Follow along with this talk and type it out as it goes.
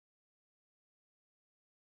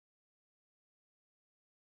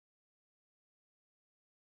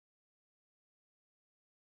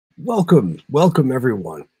Welcome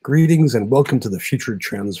everyone. Greetings and welcome to the Future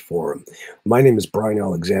Trends Forum. My name is Bryan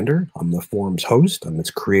Alexander. I'm the forum's host. I'm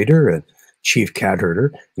its creator and chief cat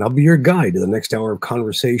herder, and I'll be your guide to the next hour of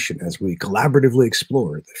conversation as we collaboratively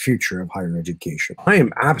explore the future of higher education. I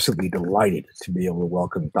am absolutely delighted to be able to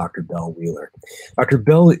welcome Dr. Belle Wheelan. Dr.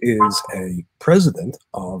 Belle is a president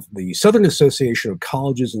of the Southern Association of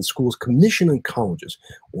Colleges and Schools Commission on Colleges,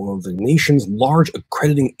 one of the nation's large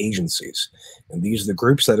accrediting agencies. And these are the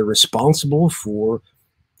groups that are responsible for,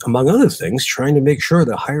 among other things, trying to make sure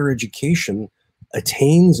that higher education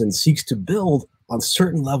attains and seeks to build on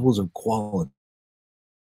certain levels of quality.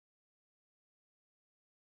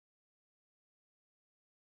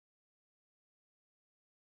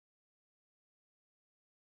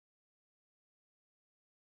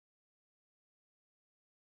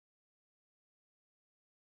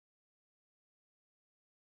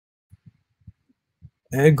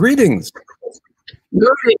 Greetings.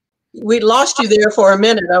 We lost you there for a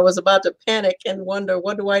minute. I was about to panic and wonder,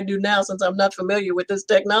 what do I do now since I'm not familiar with this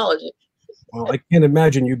technology? Well, I can't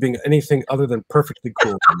imagine you being anything other than perfectly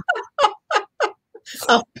cool.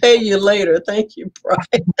 I'll pay you later. Thank you,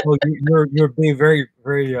 Bryan. Well, you're being very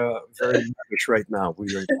nervous right now.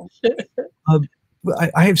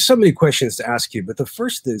 I have so many questions to ask you, but the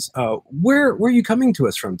first is, where are you coming to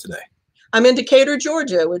us from today? I'm in Decatur,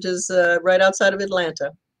 Georgia, which is right outside of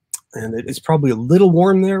Atlanta. And it's probably a little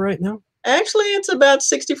warm there right now? Actually, it's about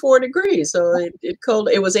 64 degrees, so it's cold.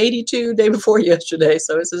 It was 82 day before yesterday,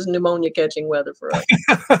 so this is pneumonia-catching weather for us.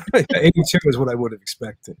 82 is what I would have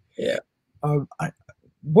expected. Yeah.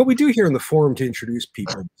 What we do here in the forum to introduce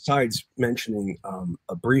people, besides mentioning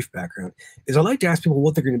a brief background, is I like to ask people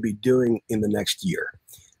what they're going to be doing in the next year.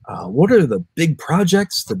 What are the big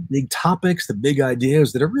projects, the big topics, the big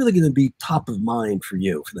ideas that are really going to be top of mind for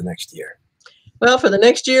you for the next year? Well, for the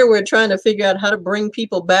next year, we're trying to figure out how to bring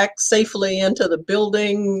people back safely into the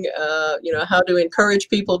building, how to encourage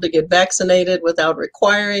people to get vaccinated without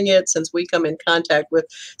requiring it, since we come in contact with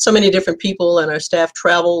so many different people and our staff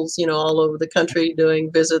travels, all over the country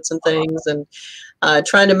doing visits and things, and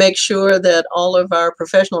trying to make sure that all of our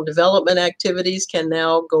professional development activities can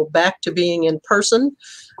now go back to being in person.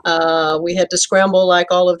 We had to scramble like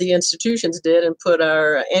all of the institutions did and put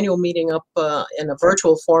our annual meeting up in a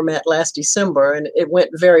virtual format last December, and it went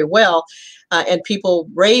very well. And people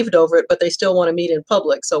raved over it, but they still want to meet in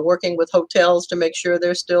public. So working with hotels to make sure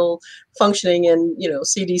they're still functioning in,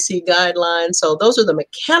 CDC guidelines. So those are the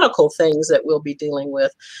mechanical things that we'll be dealing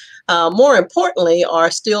with. More importantly, are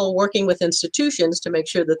still working with institutions to make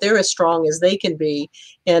sure that they're as strong as they can be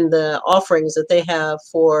in the offerings that they have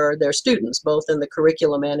for their students, both in the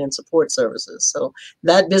curriculum and in support services. So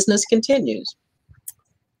that business continues.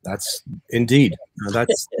 That's indeed.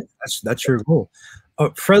 That's your goal.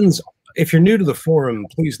 Friends, if you're new to the forum,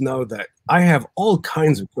 please know that I have all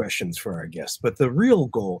kinds of questions for our guests, but the real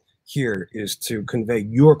goal here is to convey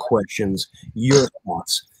your questions, your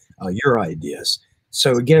thoughts, your ideas.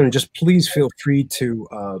 So again, just please feel free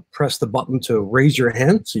to press the button to raise your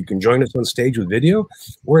hand so you can join us on stage with video,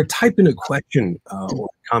 or type in a question or a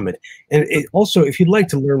comment. And also, if you'd like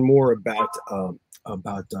to learn more about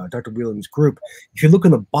Dr. Wheelan's group, if you look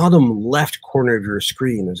in the bottom left corner of your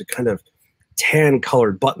screen, there's a kind of tan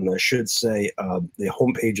colored button that should say the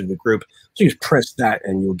homepage of the group. So you just press that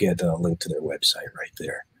and you'll get a link to their website right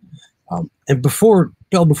there. And before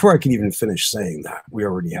I can even finish saying that, we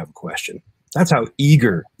already have a question. That's how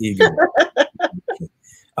eager. This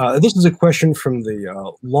is a question from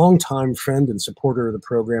the longtime friend and supporter of the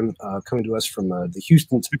program, coming to us from the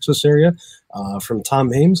Houston, Texas area, from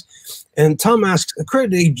Tom Hames. And Tom asks,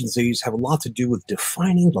 accredited agencies have a lot to do with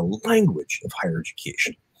defining the language of higher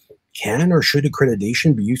education. Can or should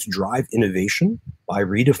accreditation be used to drive innovation by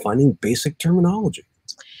redefining basic terminology?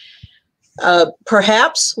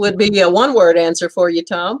 Perhaps would be a one-word answer for you,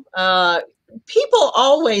 Tom. People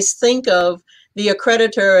always think of the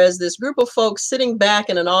accreditor as this group of folks sitting back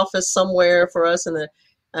in an office somewhere, for us in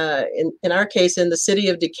our case in the city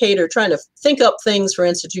of Decatur, trying to think up things for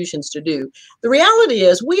institutions to do. The reality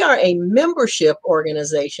is we are a membership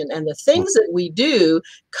organization, and the things that we do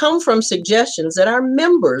come from suggestions that our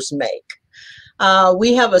members make.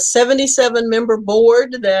 We have a 77-member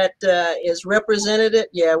board that is represented.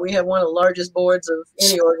 Yeah, we have one of the largest boards of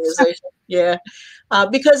any organization. Yeah,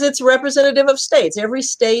 because it's representative of states. Every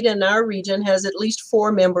state in our region has at least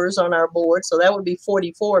 4 members on our board, so that would be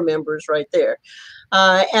 44 members right there.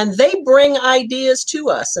 And they bring ideas to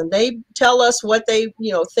us, and they tell us what they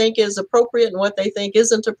think is appropriate and what they think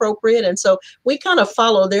isn't appropriate, and so we kind of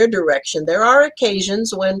follow their direction. There are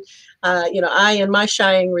occasions when I, in my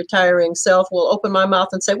shying, retiring self, will open my mouth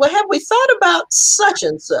and say, well, have we thought about such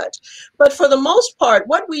and such? But for the most part,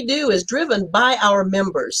 what we do is driven by our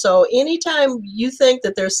members. So anytime you think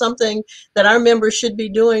that there's something that our members should be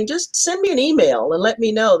doing, just send me an email and let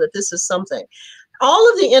me know that this is something. All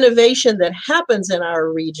of the innovation that happens in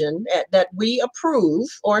our region that we approve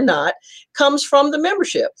or not comes from the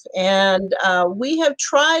membership. And we have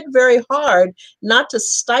tried very hard not to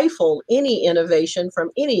stifle any innovation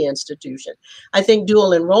from any institution. I think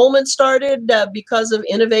dual enrollment started because of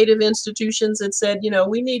innovative institutions that said,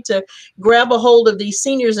 we need to grab a hold of these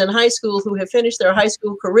seniors in high school who have finished their high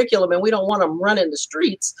school curriculum and we don't want them running the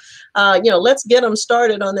streets. Let's get them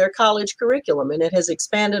started on their college curriculum. And it has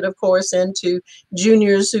expanded, of course, into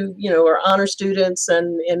juniors who, are honor students,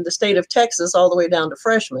 and in the state of Texas, all the way down to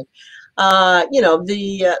freshmen.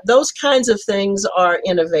 Those kinds of things are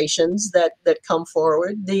innovations that come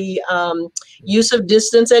forward. The use of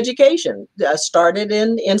distance education started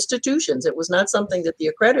in institutions. It was not something that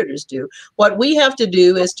the accreditors do. What we have to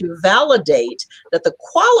do is to validate that the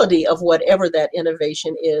quality of whatever that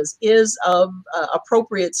innovation is of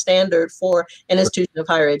appropriate standard for an institution of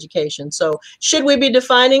higher education. So should we be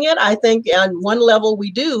defining it? I think on one level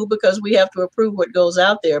we do, because we have to approve what goes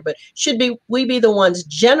out there, but should we be the ones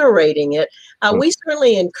generating it? We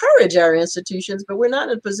certainly encourage our institutions, but we're not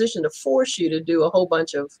in a position to force you to do a whole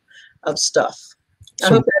bunch of stuff. I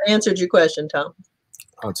hope that answered your question, Tom.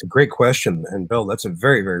 Oh, it's a great question, and Belle, that's a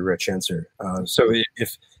very, very rich answer. So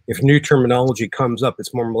if new terminology comes up,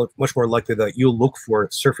 it's much more likely that you'll look for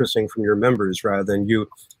it surfacing from your members rather than you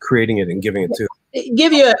creating it and giving it to.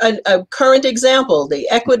 Give you a current example, the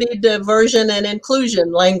equity, diversion, and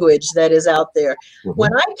inclusion language that is out there. Mm-hmm.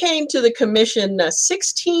 When I came to the commission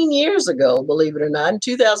 16 years ago, believe it or not, in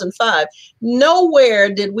 2005,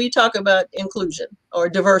 nowhere did we talk about inclusion or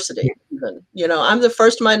diversity even. I'm the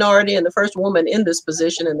first minority and the first woman in this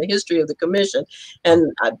position in the history of the commission.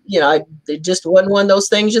 And, it just wasn't one of those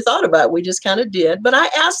things you thought about. We just kind of did. But I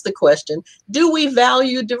asked the question, do we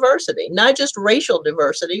value diversity? Not just racial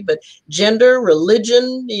diversity, but gender,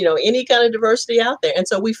 religion, any kind of diversity out there. And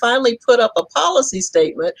so we finally put up a policy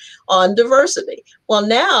statement on diversity. Well,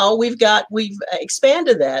 now we've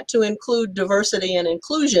expanded that to include diversity and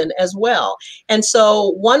inclusion as well. And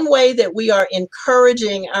so one way that we are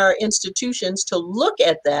encouraging our institutions to look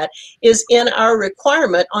at that is in our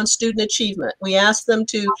requirement on student achievement. We ask them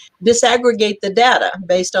to disaggregate the data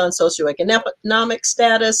based on socioeconomic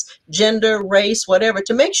status, gender, race, whatever,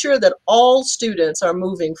 to make sure that all students are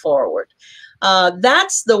moving forward.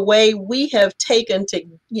 That's the way we have taken to,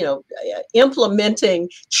 implementing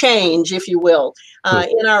change, if you will,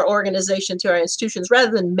 in our organization to our institutions,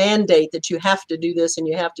 rather than mandate that you have to do this and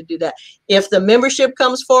you have to do that. If the membership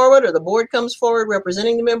comes forward or the board comes forward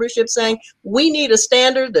representing the membership saying, we need a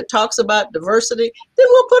standard that talks about diversity, then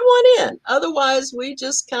we'll put one in. Otherwise, we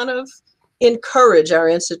just kind of encourage our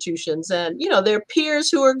institutions and, their peers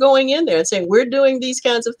who are going in there and saying, we're doing these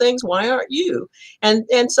kinds of things, why aren't you? And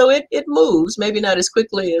so it moves, maybe not as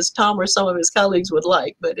quickly as Tom or some of his colleagues would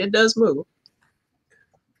like, but it does move.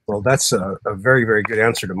 Well, that's a very, very good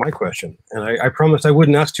answer to my question. And I promised I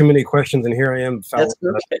wouldn't ask too many questions, and here I am. That's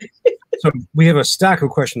okay. So we have a stack of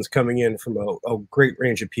questions coming in from a great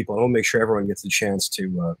range of people, and I'll make sure everyone gets a chance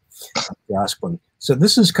to ask one. So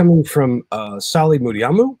this is coming from Sally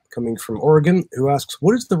Muriamu, coming from Oregon, who asks,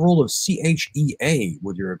 what is the role of CHEA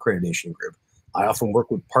with your accreditation group? I often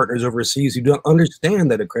work with partners overseas who don't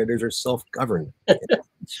understand that accreditors are self-governed.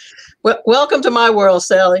 Well, welcome to my world,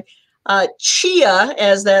 Sally. CHEA,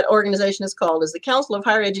 as that organization is called, is the Council of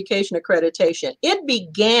Higher Education Accreditation. It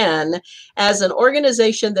began as an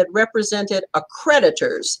organization that represented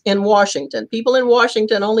accreditors in Washington. People in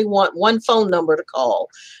Washington only want one phone number to call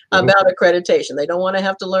about accreditation. They don't want to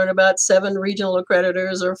have to learn about 7 regional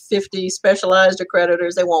accreditors or 50 specialized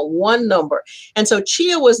accreditors. They want one number. And so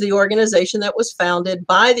CHEA was the organization that was founded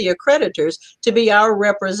by the accreditors to be our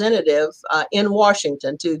representative in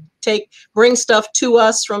Washington, to bring stuff to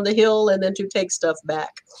us from the Hill and then to take stuff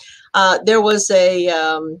back. There was a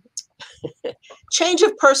change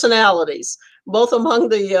of personalities, both among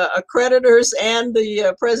the accreditors and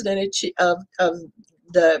the president of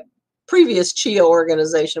the previous CHEA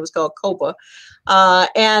organization. It was called COPA.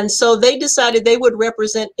 And so they decided they would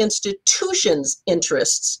represent institutions'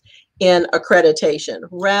 interests in accreditation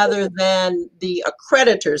rather than the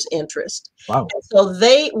accreditor's interest. Wow. And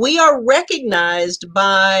so we are recognized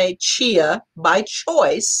by CHEA by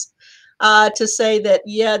choice to say that,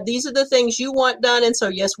 yeah, these are the things you want done. And so,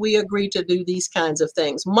 yes, we agree to do these kinds of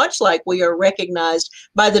things, much like we are recognized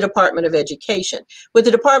by the Department of Education. With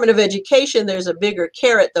the Department of Education, there's a bigger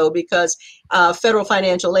carrot, though, because federal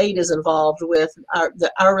financial aid is involved with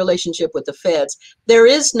our relationship with the feds. There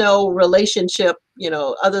is no relationship,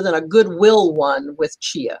 other than a goodwill one with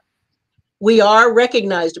CHIA. We are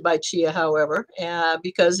recognized by CHIA, however,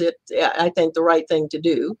 because I think, the right thing to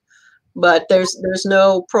do. But there's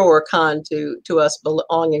no pro or con to us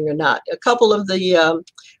belonging or not. A couple of the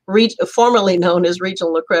formerly known as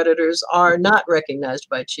regional accreditors are not recognized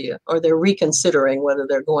by CHIA, or they're reconsidering whether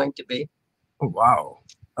they're going to be. Oh, wow.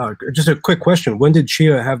 Just a quick question. When did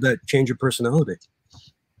CHIA have that change of personality?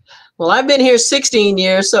 Well, I've been here 16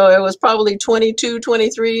 years, so it was probably 22,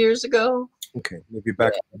 23 years ago. Okay, maybe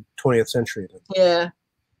back in the 20th century then. Yeah.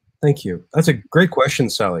 Thank you. That's a great question,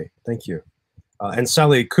 Sally. Thank you. And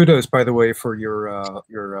Sally, kudos, by the way, for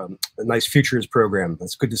your nice futures program.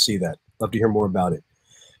 That's good to see that. Love to hear more about it.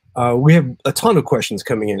 We have a ton of questions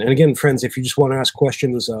coming in. And again, friends, if you just want to ask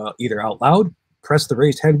questions either out loud, press the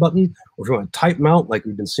raised hand button, or if you want to type them out like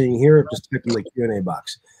we've been seeing here, just type in the Q&A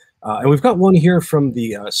box. And we've got one here from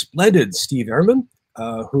the splendid Steve Ehrman,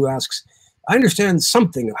 who asks, I understand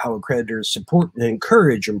something of how accreditors support and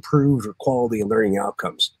encourage improved quality and learning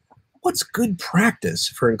outcomes. What's good practice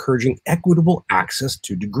for encouraging equitable access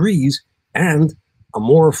to degrees and a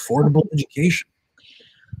more affordable education?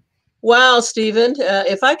 Wow, Stephen,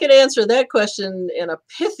 if I could answer that question in a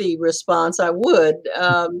pithy response, I would.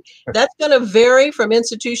 That's going to vary from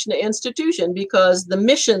institution to institution because the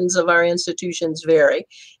missions of our institutions vary.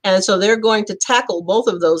 And so they're going to tackle both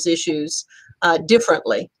of those issues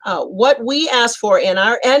differently. What we ask for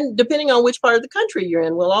and depending on which part of the country you're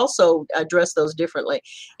in, we'll also address those differently.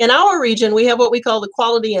 In our region, we have what we call the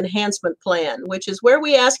Quality Enhancement Plan, which is where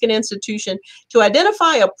we ask an institution to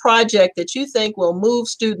identify a project that you think will move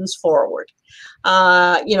students forward.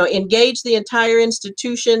 Engage the entire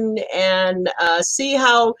institution and see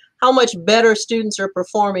how much better students are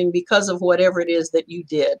performing because of whatever it is that you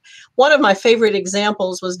did. One of my favorite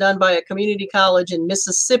examples was done by a community college in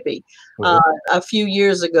Mississippi a few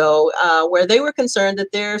years ago, where they were concerned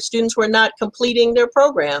that their students were not completing their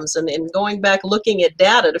programs. And in going back looking at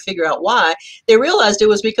data to figure out why, they realized it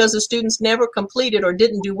was because the students never completed or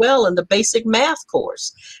didn't do well in the basic math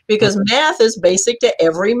course, because math is basic to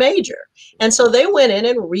every major. And so they went in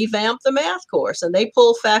and revamped the math course, and they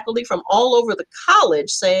pulled faculty from all over the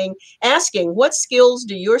college asking what skills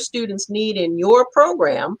do your students need in your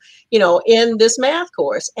program, in this math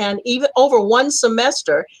course. And even over one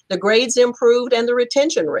semester, the grades improved and the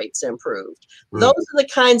retention rates improved. Those are the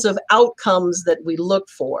kinds of outcomes that we look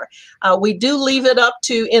for. We do leave it up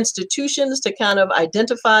to institutions to kind of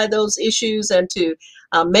identify those issues and to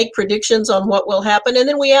make predictions on what will happen. And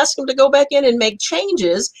then we ask them to go back in and make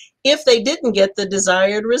changes if they didn't get the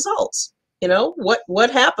desired results. What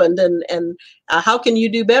happened and how can you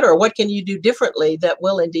do better, or what can you do differently that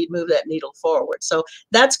will indeed move that needle forward? So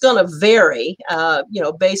that's going to vary,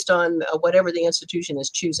 based on whatever the institution is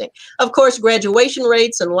choosing. Of course, graduation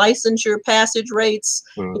rates and licensure passage rates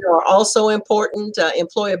are also important.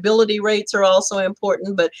 Employability rates are also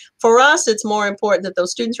important. But for us, it's more important that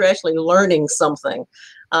those students are actually learning something,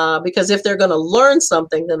 because if they're going to learn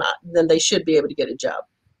something, then they should be able to get a job.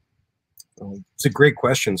 It's a great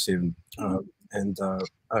question, Stephen, and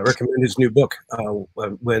I recommend his new book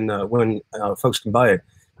when folks can buy it.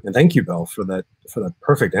 And thank you, Belle, for that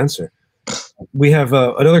perfect answer. We have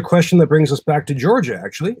another question that brings us back to Georgia.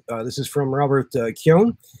 Actually, this is from Robert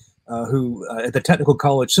Keown, who at the Technical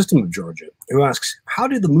College System of Georgia, who asks, "How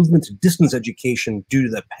did the movement to distance education due to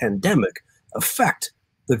the pandemic affect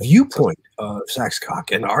the viewpoint of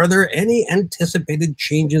SACSCOC, and are there any anticipated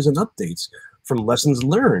changes and updates from lessons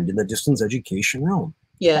learned in the distance education realm?"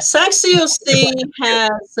 Yeah, SACSCOC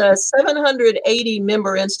has 780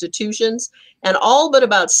 member institutions, and all but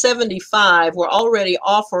about 75 were already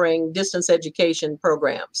offering distance education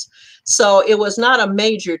programs. So it was not a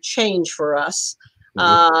major change for us.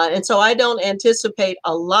 And so I don't anticipate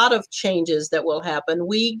a lot of changes that will happen.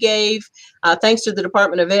 We gave, thanks to the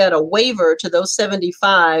Department of Ed, a waiver to those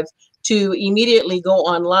 75 to immediately go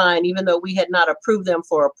online, even though we had not approved them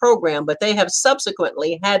for a program, but they have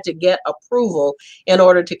subsequently had to get approval in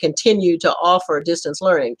order to continue to offer distance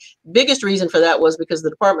learning. Biggest reason for that was because the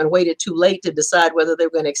department waited too late to decide whether they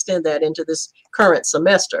were going to extend that into this current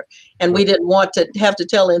semester. And we didn't want to have to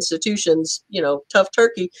tell institutions, tough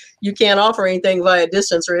turkey, you can't offer anything via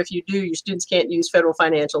distance, or if you do, your students can't use federal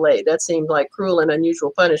financial aid. That seemed like cruel and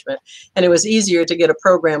unusual punishment. And it was easier to get a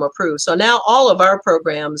program approved. So now all of our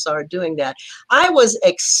programs are doing that. I was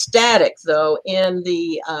ecstatic, though, in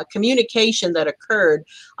the communication that occurred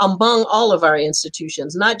among all of our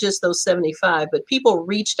institutions, not just those 75, but people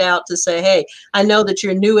reached out to say, hey, I know that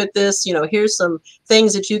you're new at this. You know, here's some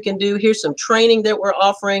things that you can do. Here's some training that we're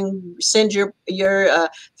offering. Send your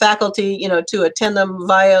faculty, you know, to attend them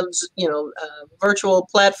via, you know, virtual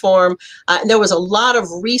platform. And there was a lot of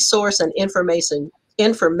resource and information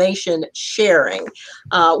sharing,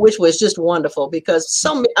 which was just wonderful, because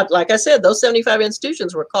like I said, those 75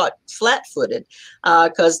 institutions were caught flat-footed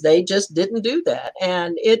because they just didn't do that.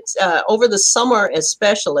 And it's over the summer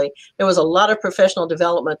especially, there was a lot of professional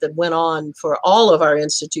development that went on for all of our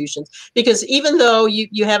institutions, because even though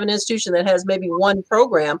you have an institution that has maybe one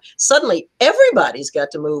program, suddenly everybody's got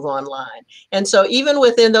to move online. And so even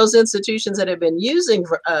within those institutions that have been using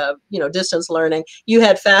you know, distance learning, you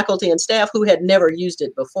had faculty and staff who had never used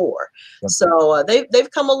it before. Yep. So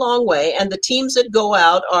they've come a long way, and the teams that go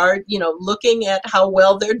out are, you know, looking at how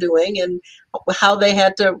well they're doing and how they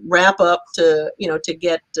had to wrap up to, you know, to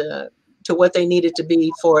get to what they needed to be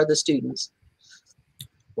for the students.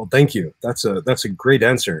 Well, thank you. That's a great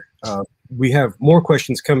answer. We have more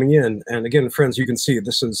questions coming in, and again, friends, you can see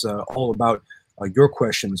this is all about your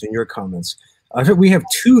questions and your comments. I think we have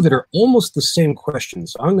two that are almost the same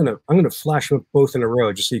questions. I'm gonna flash them both in a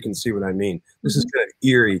row just so you can see what I mean. This is kind of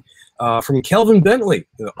eerie. From Kelvin Bentley,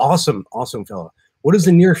 awesome fellow. What is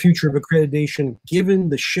the near future of accreditation given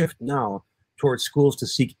the shift now towards schools to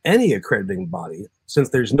seek any accrediting body, since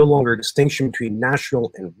there's no longer a distinction between national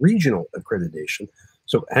and regional accreditation?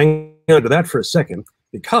 So hang on to that for a second,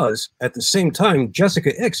 because at the same time,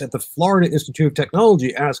 Jessica Ix at the Florida Institute of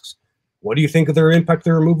Technology asks, what do you think of their impact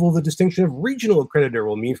the removal of the distinction of regional accreditor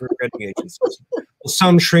will mean for accrediting agencies? Will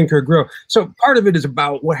some shrink or grow? So part of it is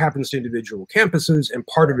about what happens to individual campuses, and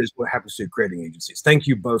part of it is what happens to accrediting agencies. Thank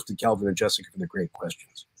you both to Kelvin and Jessica for the great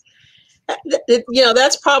questions. You know,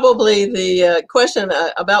 that's probably the question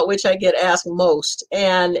about which I get asked most.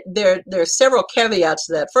 And there are several caveats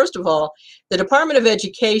to that. First of all, the Department of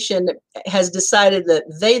Education has decided that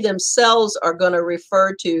they themselves are going to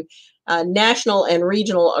refer to national and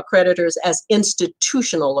regional accreditors as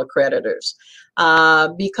institutional accreditors,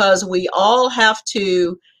 because we all have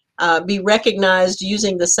to be recognized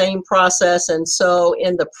using the same process. And so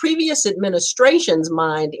in the previous administration's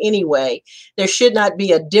mind anyway, there should not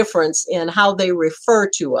be a difference in how they refer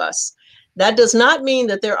to us. That does not mean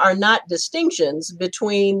that there are not distinctions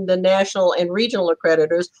between the national and regional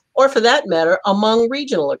accreditors, or for that matter, among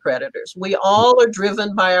regional accreditors. We all are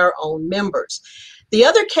driven by our own members. The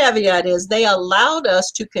other caveat is they allowed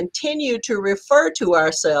us to continue to refer to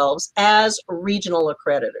ourselves as regional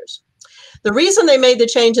accreditors. The reason they made the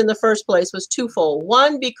change in the first place was twofold.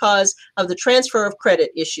 One, because of the transfer of credit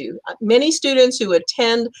issue. Many students who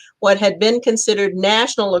attend what had been considered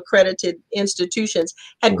national accredited institutions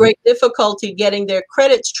had great difficulty getting their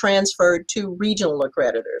credits transferred to regional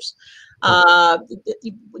accreditors.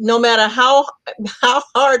 No matter how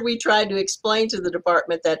hard we tried to explain to the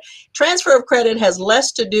department that transfer of credit has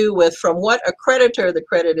less to do with from what accreditor the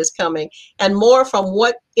credit is coming and more from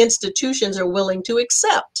what institutions are willing to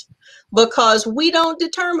accept. Because we don't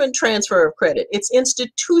determine transfer of credit. It's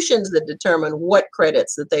institutions that determine what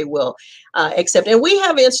credits that they will accept. And we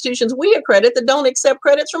have institutions we accredit that don't accept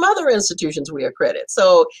credits from other institutions we accredit.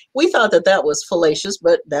 So we thought that that was fallacious,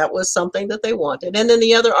 but that was something that they wanted. And then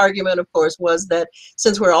the other argument, of course, was that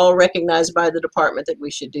since we're all recognized by the department, that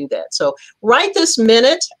we should do that. So right this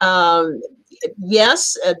minute,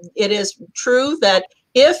 yes, it is true that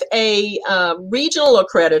if a regional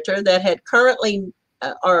accreditor that had currently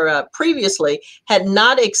or previously had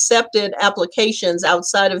not accepted applications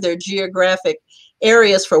outside of their geographic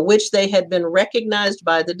areas for which they had been recognized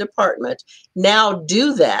by the department, now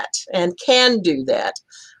do that and can do that,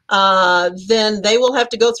 then they will have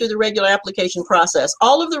to go through the regular application process.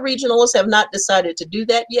 All of the regionalists have not decided to do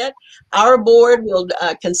that yet. Our board will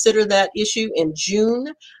consider that issue in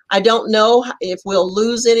June. I don't know if we'll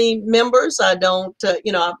lose any members. I don't,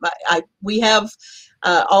 you know, we have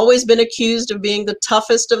always been accused of being the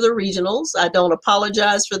toughest of the regionals. I don't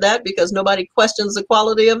apologize for that, because nobody questions the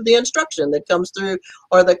quality of the instruction that comes through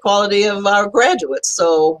or the quality of our graduates.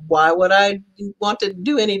 So why would I want to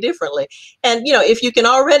do any differently? And, you know, if you can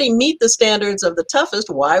already meet the standards of the toughest,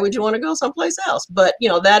 why would you want to go someplace else? But, you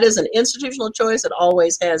know, that is an institutional choice. It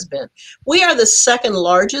always has been. We are the second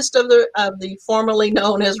largest of the formerly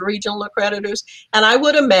known as regional accreditors. And I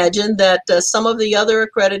would imagine that some of the other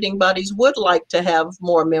accrediting bodies would like to have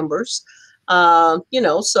more members, you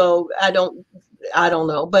know, so I don't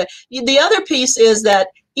know. But the other piece is that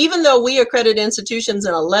even though we accredit institutions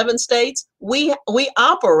in 11 states, we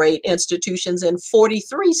operate institutions in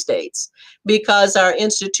 43 states because our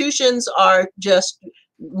institutions are just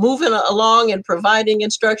moving along and providing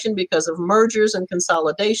instruction because of mergers and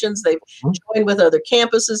consolidations. They've joined with other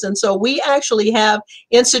campuses. And so we actually have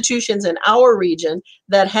institutions in our region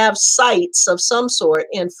that have sites of some sort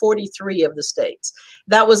in 43 of the states.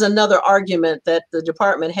 That was another argument that the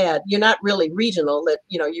department had. You're not really regional, that,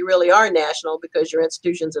 you know, you really are national because your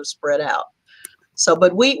institutions have spread out. So,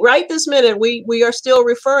 but we, right this minute, we are still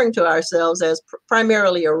referring to ourselves as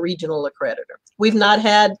primarily a regional accreditor. We've not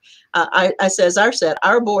had,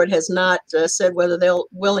 our board has not said whether they're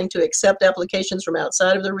willing to accept applications from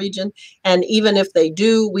outside of the region. And even if they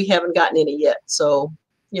do, we haven't gotten any yet. So,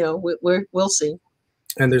 you know, we'll see.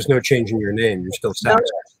 And there's no change in your name. You're still SACSCOC.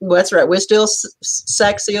 That's right. We're still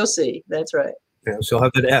SACSCOC. That's right. Yeah, so I'll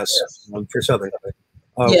have that S for Southern.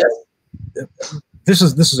 Yes. This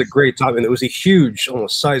is a great topic, and it was a huge,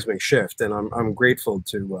 almost seismic shift, and I'm grateful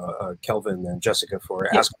to Kelvin and Jessica for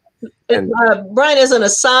asking. And Bryan, as an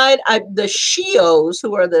aside, the SHIOs,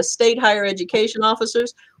 who are the state higher education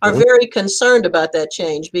officers, are very concerned about that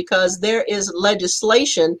change because there is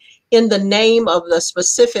legislation in the name of the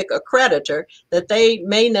specific accreditor that they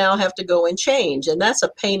may now have to go and change, and that's a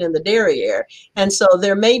pain in the derriere. And so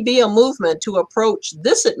there may be a movement to approach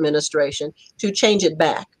this administration to change it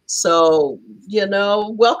back. So, you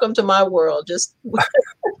know, welcome to my world. Just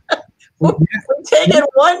we'll take it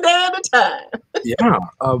one day at a time. Yeah.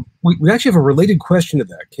 We actually have a related question to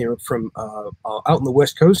that. Came from out in the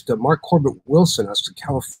West Coast. Mark Corbett Wilson asked a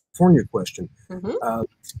California question.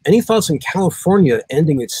 Any thoughts on California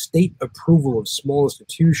ending its state approval of small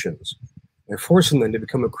institutions and forcing them to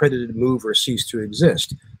become accredited, move, or cease to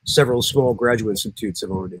exist? Several small graduate institutes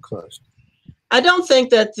have already closed. I don't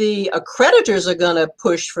think that the accreditors are going to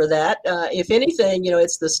push for that. If anything, you know,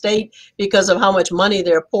 it's the state because of how much money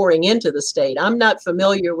they're pouring into the state. I'm not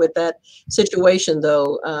familiar with that situation,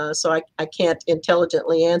 though, so I can't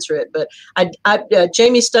intelligently answer it. But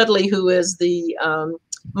Jamie Studley, who is the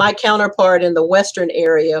my counterpart in the Western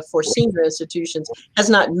area for senior institutions, has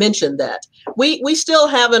not mentioned that. We still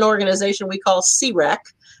have an organization we call CRAC,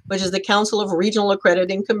 which is the Council of Regional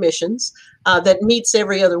Accrediting Commissions, that meets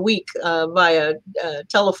every other week via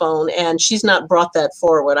telephone, and she's not brought that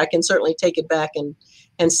forward. I can certainly take it back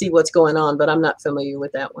and see what's going on, but I'm not familiar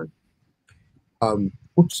with that one.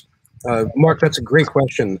 Mark, that's a great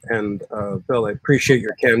question, and Belle, I appreciate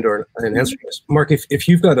your candor in answering this. Mark, if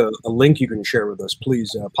you've got a link you can share with us,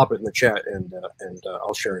 please pop it in the chat, and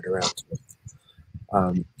I'll share it around.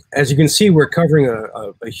 As you can see, we're covering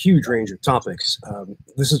a huge range of topics.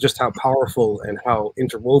 This is just how powerful and how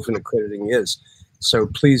interwoven accrediting is. So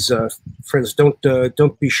please, friends,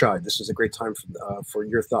 don't be shy. This is a great time for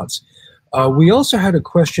your thoughts. We also had a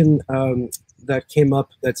question that came up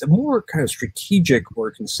that's a more kind of strategic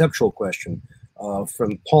or conceptual question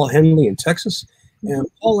from Paul Henley in Texas. And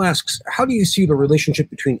Paul asks, how do you see the relationship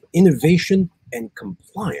between innovation and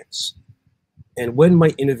compliance? And when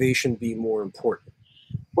might innovation be more important?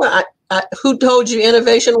 Well, who told you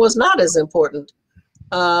innovation was not as important?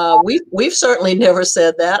 We've certainly never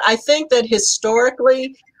said that. I think that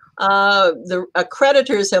historically, the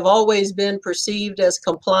accreditors have always been perceived as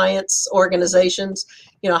compliance organizations.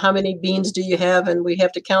 You know, how many beans do you have? And we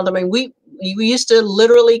have to count them. I mean, we used to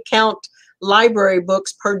literally count library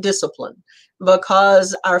books per discipline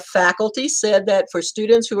because our faculty said that for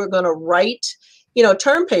students who are going to write, you know,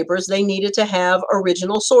 term papers, they needed to have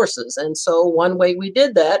original sources. And so one way we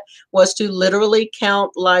did that was to literally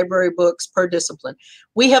count library books per discipline.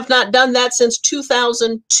 We have not done that since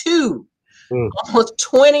 2002, almost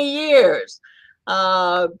 20 years.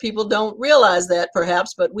 People don't realize that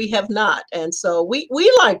perhaps, but we have not. And so we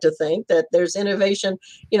like to think that there's innovation,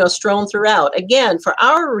 you know, strewn throughout. Again, for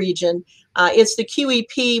our region, it's the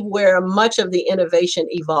QEP where much of the innovation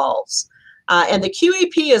evolves. And the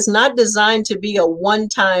QEP is not designed to be a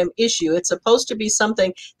one-time issue. It's supposed to be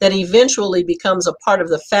something that eventually becomes a part of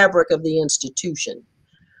the fabric of the institution.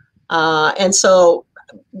 And so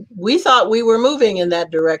we thought we were moving in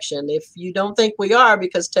that direction. If you don't think we are,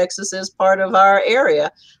 because Texas is part of our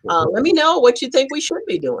area, let me know what you think we should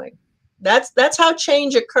be doing. That's how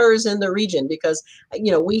change occurs in the region, because,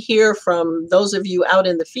 you know, we hear from those of you out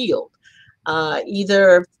in the field.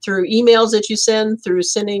 Either through emails that you send, through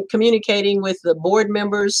communicating with the board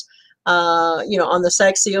members, you know, on the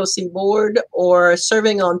SACSCOC board, or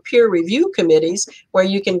serving on peer review committees where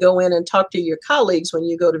you can go in and talk to your colleagues when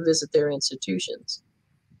you go to visit their institutions.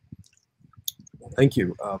 Thank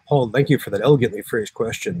you, Paul. Thank you for that elegantly phrased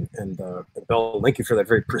question, and Belle, thank you for that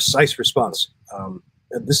very precise response.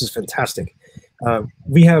 This is fantastic.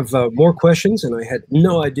 We have more questions, and I had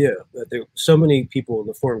no idea that there so many people in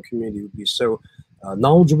the forum community would be so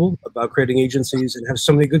knowledgeable about creating agencies and have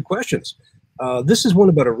so many good questions. This is one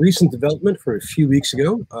about a recent development for a few weeks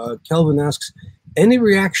ago. Kelvin asks, any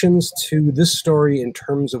reactions to this story in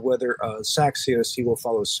terms of whether SACSCOC will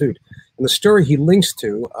follow suit? And the story he links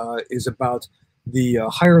to is about the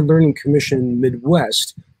Higher Learning Commission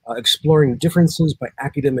Midwest exploring differences by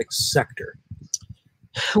academic sector.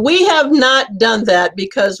 We have not done that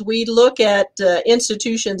because we look at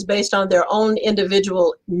institutions based on their own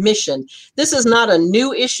individual mission. This is not a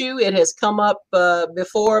new issue. It has come up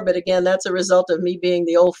before, but again, that's a result of me being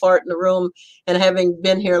the old fart in the room and having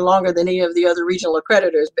been here longer than any of the other regional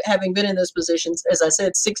accreditors, but having been in this position, as I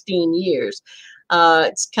said, 16 years.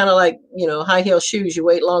 It's kind of like, you know, high heel shoes. You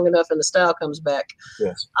wait long enough and the style comes back.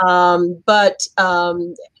 Yes.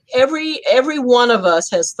 Every one of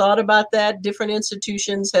us has thought about that. Different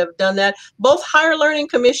institutions have done that. Both Higher Learning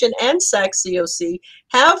Commission and SACSCOC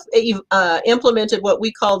have implemented what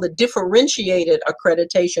we call the differentiated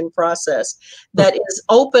accreditation process that is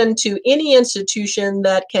open to any institution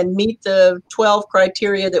that can meet the 12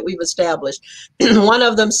 criteria that we've established. One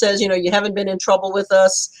of them says, you know, you haven't been in trouble with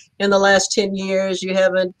us in the last 10 years. You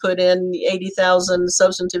haven't put in 80,000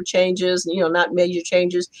 substantive changes, you know, not major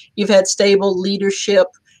changes. You've had stable leadership,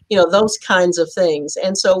 you know, those kinds of things.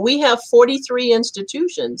 And so we have 43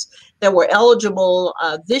 institutions that were eligible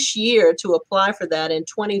this year to apply for that, and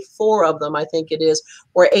 24 of them, I think it is,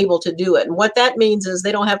 were able to do it. And what that means is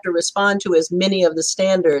they don't have to respond to as many of the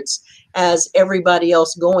standards as everybody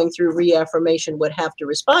else going through reaffirmation would have to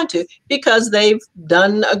respond to, because they've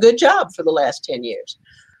done a good job for the last 10 years.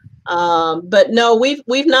 But no,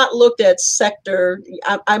 we've not looked at sector.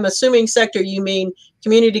 I'm assuming sector, you mean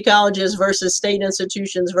community colleges versus state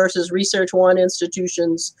institutions versus Research One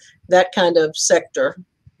institutions, that kind of sector.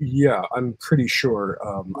 Yeah, I'm pretty sure.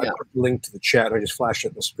 I put a link to the chat. I just flashed it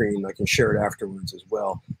on the screen. I can share it afterwards as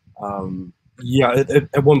well. Yeah,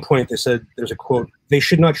 at one point they said, there's a quote, they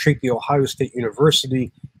should not treat the Ohio State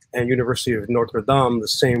University and University of Notre Dame the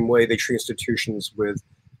same way they treat institutions with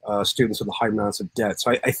students with high amounts of debt.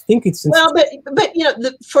 So I think it's well, but you know,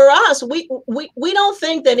 for us, we don't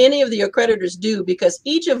think that any of the accreditors do, because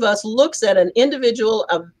each of us looks at an individual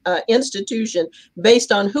institution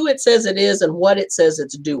based on who it says it is and what it says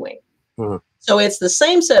it's doing. Mm-hmm. So it's the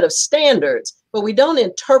same set of standards, but we don't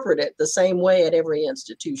interpret it the same way at every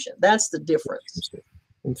institution. That's the difference.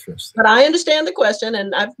 Interesting. But I understand the question,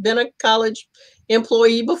 and I've been a college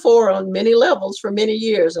employee before on many levels for many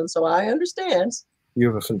years, and so I understand. You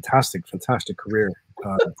have a fantastic, fantastic career.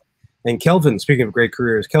 And Kelvin, speaking of great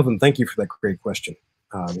careers, Kelvin, thank you for that great question.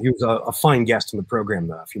 He was a fine guest on the program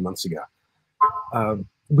a few months ago.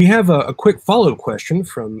 We have a quick follow-up question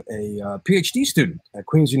from a PhD student at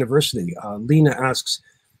Queen's University. Lena asks,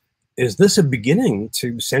 is this a beginning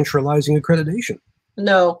to centralizing accreditation?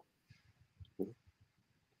 No.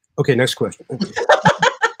 Okay, next question.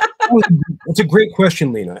 It's a great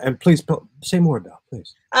question, Lena, and please say more about it,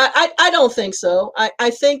 please. I don't think so. I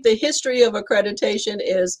think the history of accreditation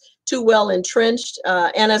is too well entrenched.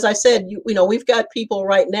 And as I said, you know, we've got people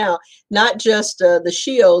right now, not just the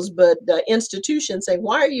SHIOs, but institutions saying,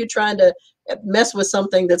 why are you trying to mess with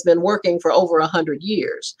something that's been working for over 100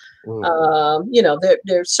 years? Mm. You know,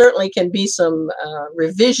 there certainly can be some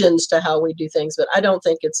revisions to how we do things, but I don't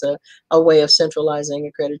think it's a way of centralizing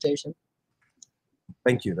accreditation.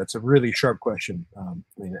 Thank you. That's a really sharp question,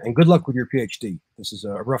 Lena. And good luck with your PhD. This is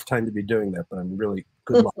a rough time to be doing that, but I'm really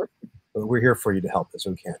good luck. We're here for you to help as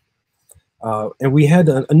we can. And we had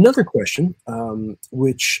another question,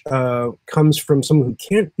 which comes from someone who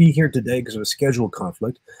can't be here today because of a schedule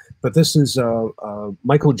conflict. But this is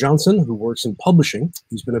Michael Johnson, who works in publishing.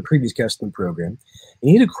 He's been a previous guest in the program. And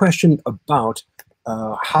he had a question about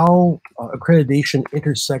how accreditation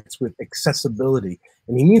intersects with accessibility.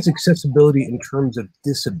 And he means accessibility in terms of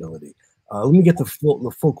disability. Let me get the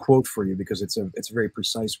full quote for you, because it's a very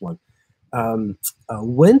precise one.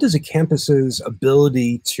 When does a campus's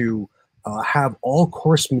ability to have all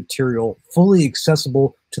course material fully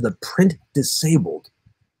accessible to the print disabled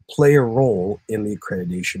play a role in the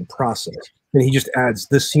accreditation process? And he just adds,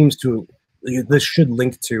 this should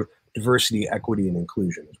link to diversity, equity, and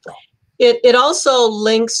inclusion as well. It also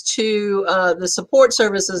links to the support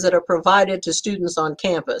services that are provided to students on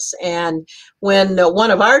campus. And when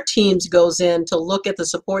one of our teams goes in to look at the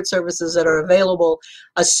support services that are available,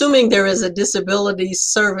 assuming there is a disability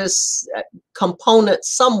service component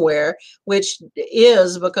somewhere, which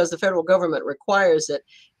is because the federal government requires it,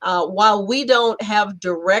 while we don't have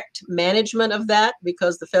direct management of that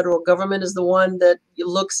because the federal government is the one that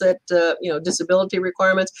looks at disability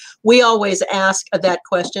requirements, we always ask that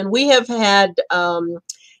question. We have had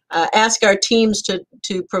ask our teams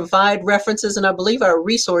to provide references, and I believe our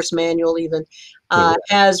resource manual even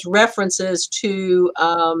has references to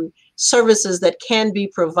services that can be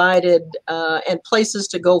provided and places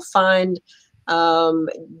to go find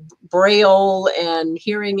Braille and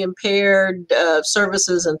hearing impaired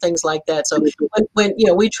services and things like that. So when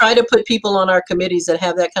we try to put people on our committees that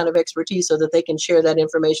have that kind of expertise so that they can share that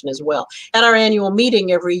information as well. At our annual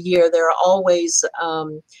meeting every year, there are always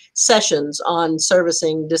sessions on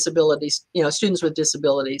servicing disabilities, students with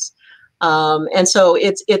disabilities. And so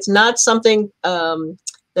it's not something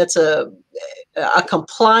that's a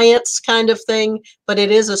compliance kind of thing, but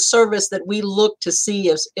it is a service that we look to see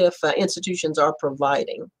if institutions are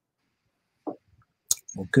providing.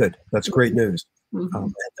 Well, good. That's great news.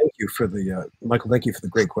 Thank you for the Michael. Thank you for the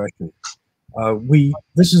great question.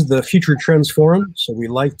 This is the Future Trends Forum, so we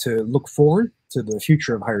like to look forward to the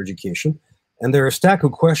future of higher education. And there are a stack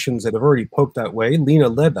of questions that have already poked that way. Lena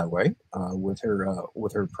led that way with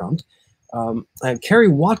her prompt. And Carrie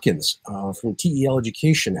Watkins from TEL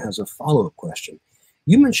Education has a follow-up question.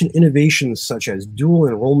 You mentioned innovations such as dual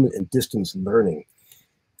enrollment and distance learning.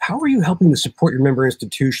 How are you helping to support your member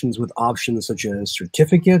institutions with options such as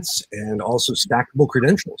certificates and also stackable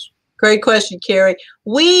credentials? Great question, Carrie.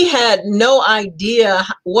 We had no idea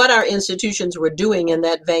what our institutions were doing in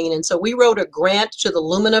that vein. And so we wrote a grant to the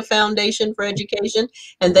Lumina Foundation for Education,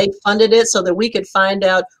 and they funded it so that we could find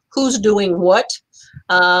out who's doing what.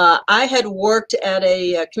 I had worked at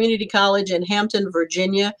a community college in Hampton,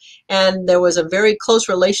 Virginia, and there was a very close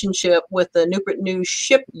relationship with the Newport News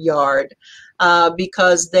shipyard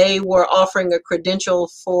because they were offering a credential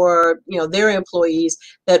for their employees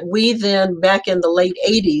that we then, back in the late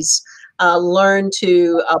 80s, learned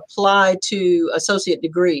to apply to associate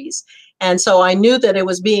degrees. And so I knew that it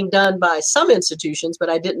was being done by some institutions,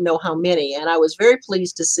 but I didn't know how many. And I was very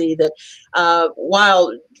pleased to see that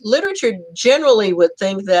while literature generally would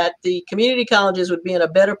think that the community colleges would be in a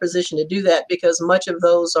better position to do that because much of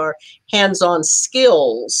those are hands-on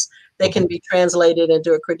skills that can be translated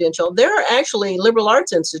into a credential, there are actually liberal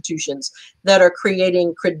arts institutions that are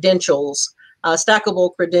creating credentials,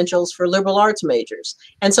 stackable credentials for liberal arts majors.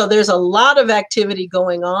 And so there's a lot of activity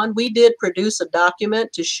going on. We did produce a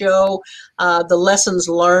document to show the lessons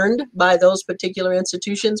learned by those particular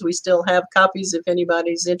institutions. We still have copies if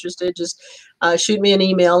anybody's interested. Just shoot me an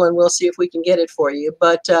email and we'll see if we can get it for you.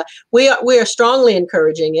 But we are strongly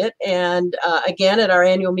encouraging it. And again, at our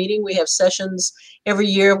annual meeting, we have sessions every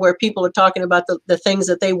year where people are talking about the things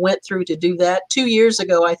that they went through to do that. 2 years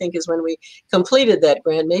ago, I think, is when we completed that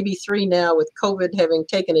grant, maybe 3 now with COVID having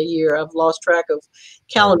taken a year. I've lost track of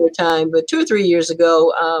calendar time, but 2 or 3 years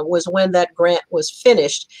ago was when that grant was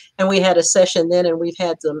finished. And we had a session then, and we've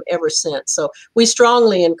had them ever since. So we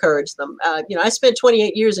strongly encourage them. I spent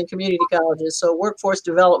 28 years in community colleges, so workforce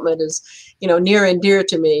development is, near and dear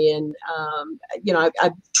to me. And,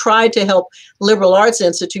 I've tried to help liberal arts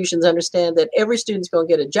institutions understand that every student's going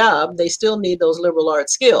to get a job. They still need those liberal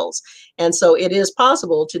arts skills. And so it is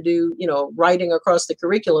possible to do, writing across the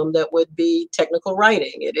curriculum that would be technical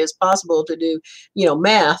writing. It is possible to do,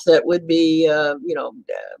 math that would be,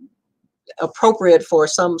 appropriate for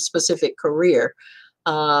some specific career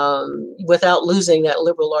without losing that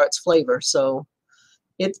liberal arts flavor. So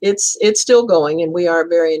it's still going, and we are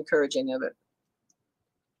very encouraging of it.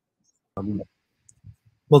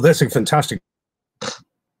 Well, that's a fantastic.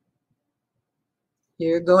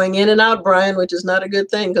 You're going in and out, Brian, which is not a good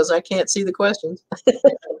thing because I can't see the questions.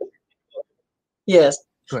 Yes.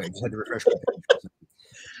 Good. I just had to refresh my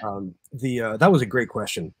page. That was a great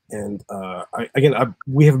question. And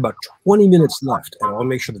we have about 20 minutes left, and I want to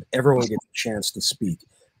make sure that everyone gets a chance to speak.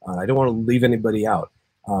 I don't want to leave anybody out.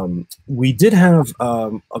 We did have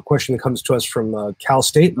a question that comes to us from Cal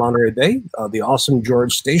State, Monterey Bay, the awesome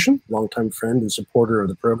George Station, longtime friend and supporter of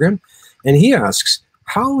the program. And he asks,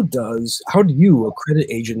 how do you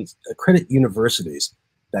accredit universities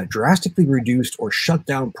that drastically reduced or shut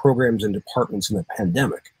down programs and departments in the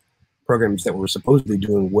pandemic, programs that were supposedly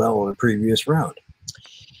doing well in a previous round?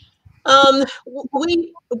 What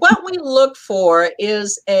we look for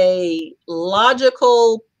is a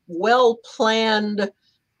logical, well-planned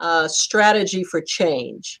strategy for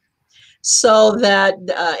change. So that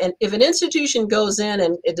and if an institution goes in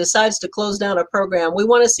and it decides to close down a program, we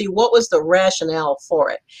want to see what was the rationale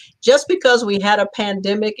for it. Just because we had a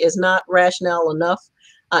pandemic is not rationale enough.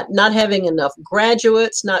 Not having enough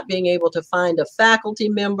graduates, not being able to find a faculty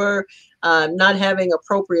member, not having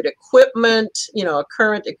appropriate equipment,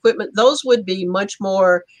 current equipment. Those would be much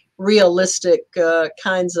more realistic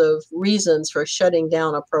kinds of reasons for shutting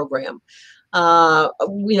down a program.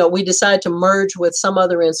 We decided to merge with some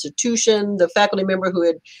other institution. The faculty member who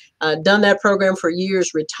had done that program for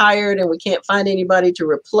years retired, and we can't find anybody to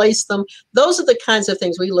replace them. Those are the kinds of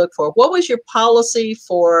things we look for. What was your policy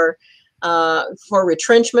for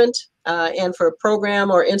retrenchment and for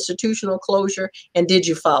program or institutional closure, and did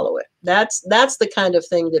you follow it? That's the kind of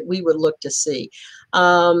thing that we would look to see.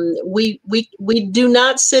 We do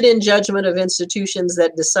not sit in judgment of institutions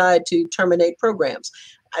that decide to terminate programs.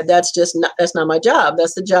 That's not my job.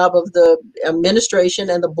 That's the job of the administration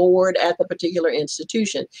and the board at the particular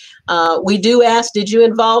institution. We do ask, did you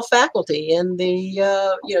involve faculty in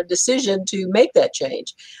the decision to make that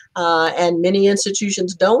change? And many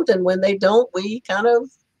institutions don't, and when they don't, we kind of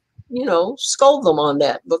scold them on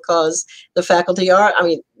that, because the faculty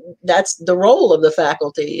that's the role of the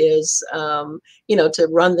faculty is, to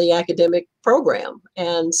run the academic program.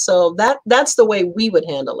 And so that's the way we would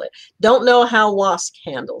handle it. Don't know how WASC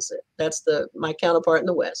handles it. That's my counterpart in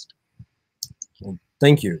the West. Well,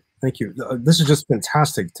 thank you. Thank you. This is just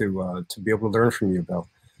fantastic to be able to learn from you, Belle.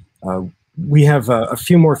 We have a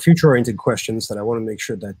few more future-oriented questions that I want to make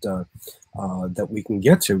sure that that we can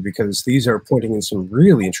get to, because these are pointing in some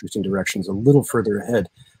really interesting directions a little further ahead.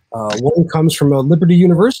 One comes from Liberty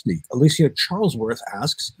University. Alicia Charlesworth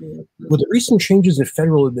asks, with the recent changes in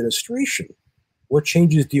federal administration, what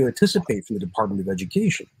changes do you anticipate from the Department of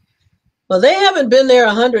Education? Well, they haven't been there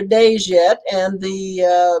 100 days yet, and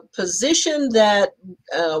the position that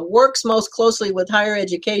works most closely with higher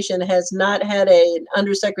education has not had an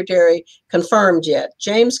undersecretary confirmed yet.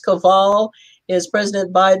 James Cavall is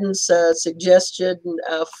President Biden's suggestion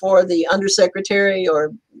for the undersecretary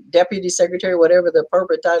or deputy secretary, whatever the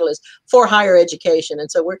appropriate title is, for higher education. And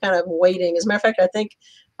so we're kind of waiting. As a matter of fact, I think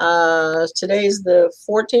today's the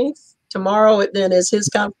 14th. Tomorrow it then is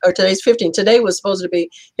or today's 15th. Today was supposed to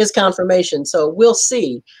be his confirmation. So we'll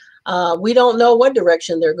see. We don't know what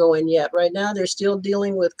direction they're going yet. Right now, they're still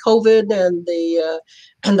dealing with COVID and the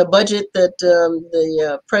budget that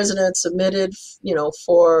the president submitted,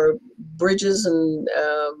 for bridges and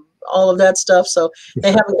all of that stuff. So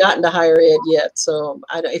they haven't gotten to higher ed yet. So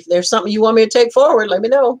if there's something you want me to take forward, let me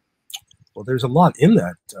know. Well, there's a lot in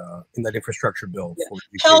that infrastructure bill. Yeah.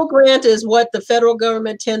 Pell Grant is what the federal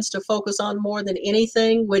government tends to focus on more than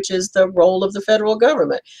anything, which is the role of the federal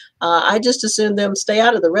government. I just assume them stay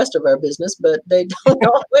out of the rest of our business, but they don't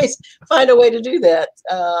always find a way to do that.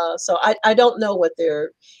 So I don't know what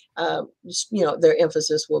their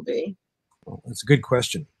emphasis will be. Well, that's a good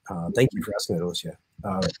question. Thank you for asking that, Alicia.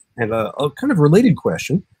 And a kind of related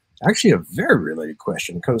question, actually a very related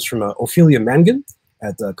question, comes from Ophelia Mangan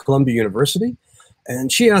at Columbia University.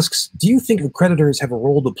 And she asks, do you think accreditors have a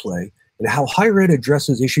role to play in how higher ed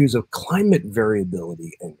addresses issues of climate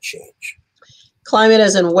variability and change? Climate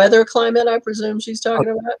as in weather climate, I presume she's talking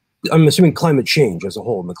about? I'm assuming climate change as a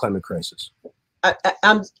whole in the climate crisis.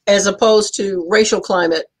 I'm as opposed to racial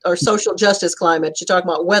climate or social justice climate. You're talking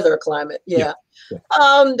about weather climate. Yeah.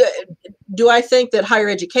 Do I think that higher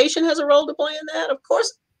education has a role to play in that? Of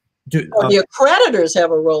course. Or the accreditors have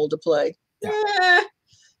a role to play.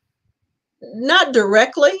 Not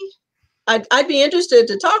directly. I'd be interested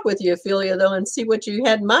to talk with you, Ophelia, though, and see what you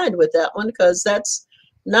had in mind with that one, because that's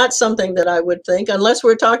not something that I would think, unless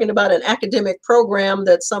we're talking about an academic program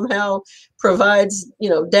that somehow provides,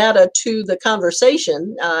 data to the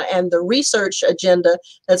conversation and the research agenda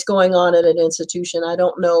that's going on at an institution. I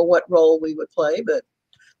don't know what role we would play, but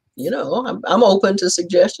I'm open to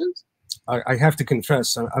suggestions. I have to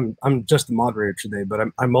confess, I'm just the moderator today, but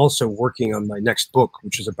I'm also working on my next book,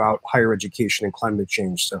 which is about higher education and climate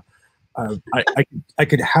change. So I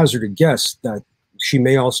could hazard a guess that she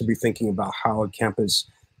may also be thinking about how a campus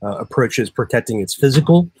approaches protecting its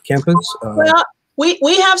physical campus. Well,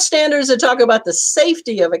 we have standards that talk about the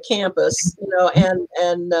safety of a campus,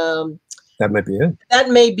 and that might be it.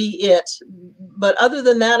 That may be it. But other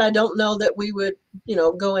than that, I don't know that we would,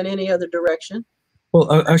 go in any other direction.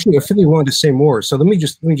 Well, actually, Ophelia wanted to say more, so let me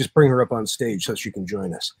just bring her up on stage so she can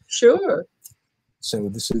join us. Sure. So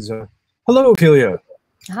this is hello, Ophelia.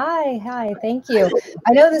 Hi, thank you.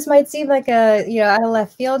 I know this might seem like a out of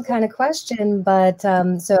left field kind of question, but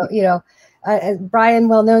Bryan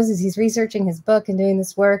well knows as he's researching his book and doing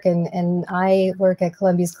this work, and I work at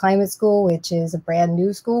Columbia's Climate School, which is a brand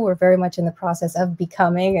new school. We're very much in the process of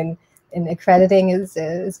becoming, and accrediting is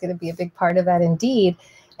going to be a big part of that indeed.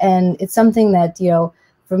 And it's something that,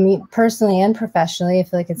 for me personally and professionally, I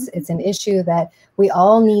feel like it's an issue that we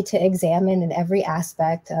all need to examine in every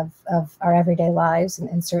aspect of our everyday lives,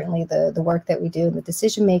 and certainly the work that we do and the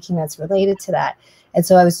decision making that's related to that. And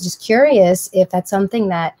so I was just curious if that's something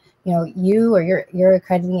that, you know, you or your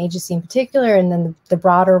accrediting agency in particular, and then the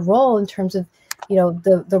broader role in terms of, you know,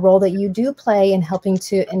 the role that you do play in helping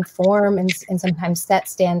to inform and sometimes set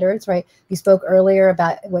standards, right? You spoke earlier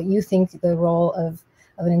about what you think the role of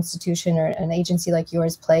an institution or an agency like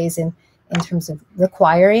yours plays in terms of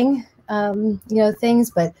requiring, you know,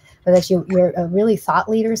 things, but that you're really thought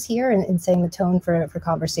leaders here in setting the tone for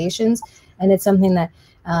conversations. And it's something that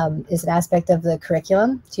is an aspect of the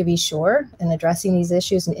curriculum, to be sure, and addressing these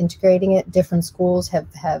issues and integrating it. Different schools have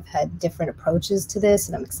had different approaches to this,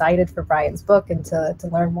 and I'm excited for Bryan's book and to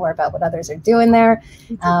learn more about what others are doing there.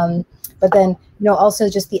 But then, you know,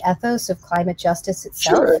 also just the ethos of climate justice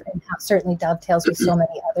itself, sure, and how it certainly dovetails with so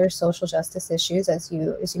many other social justice issues, as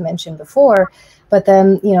you mentioned before. But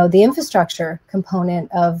then, you know, the infrastructure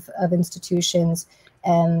component of institutions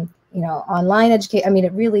and, you know, online education. I mean,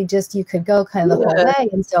 it really just, you could go kind of the whole way.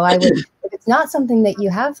 And so I would, if it's not something that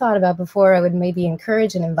you have thought about before, I would maybe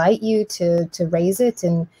encourage and invite you to raise it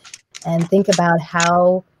and think about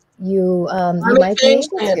how you might be able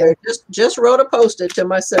to. Just wrote a post-it to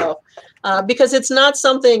myself because it's not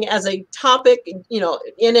something as a topic, you know,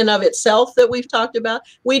 in and of itself that we've talked about.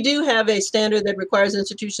 We do have a standard that requires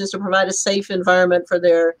institutions to provide a safe environment for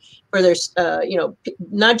their you know,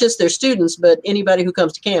 not just their students, but anybody who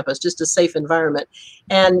comes to campus, just a safe environment.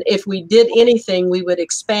 And if we did anything, we would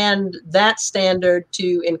expand that standard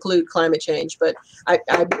to include climate change. But I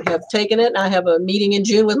have taken it, and I have a meeting in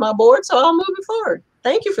June with my board, so I'll move it forward.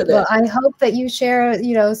 Thank you for that. Well, I hope that you share,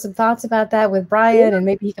 you know, some thoughts about that with Bryan, and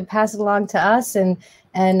maybe you can pass it along to us. And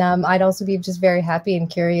I'd also be just very happy and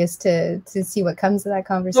curious to see what comes of that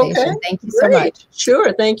conversation. Okay, thank you so much.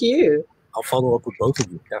 Sure, thank you. I'll follow up with both of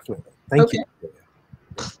you, definitely. Thank you.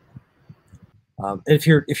 If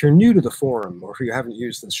you're new to the forum, or if you haven't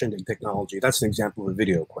used the Shindig technology, that's an example of a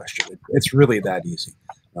video question. It's really that easy.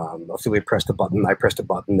 Affiliate pressed a button, I pressed a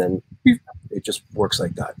button, then it just works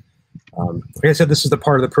like that. Like I said, this is the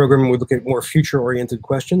part of the program where we look at more future-oriented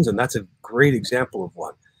questions, and that's a great example of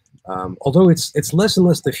one. Although it's less and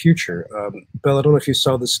less the future. Belle, I don't know if you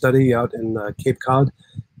saw the study out in Cape Cod.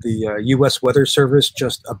 The U.S. Weather Service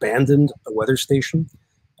just abandoned a weather station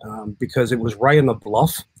because it was right on the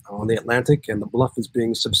bluff on the Atlantic, and the bluff is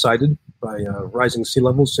being subsided by rising sea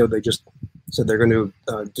levels. So they just said they're going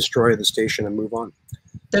to destroy the station and move on.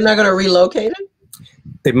 They're not going to relocate it?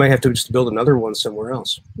 They might have to just build another one somewhere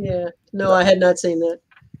else. Yeah, no, I had not seen that.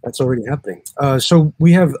 That's already happening. So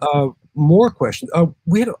we have more questions.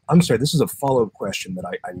 I'm sorry, this is a follow-up question that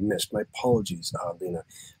I missed. My apologies, Lena.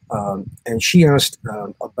 And she asked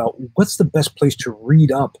about what's the best place to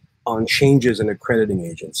read up on changes in accrediting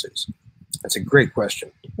agencies. That's a great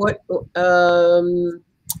question. What?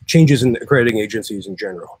 Changes in accrediting agencies in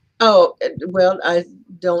general. Oh, well, I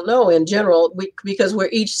don't know in general, because we're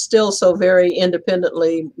each still so very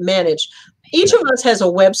independently managed. Each of us has a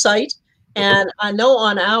website, and I know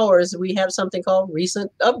on ours we have something called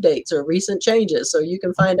recent updates or recent changes, so you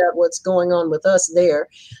can find out what's going on with us there.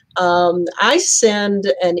 I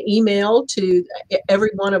send an email to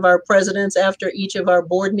every one of our presidents after each of our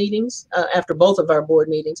board meetings, after both of our board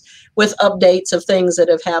meetings, with updates of things that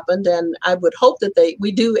have happened, and I would hope that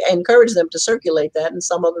we do encourage them to circulate that, and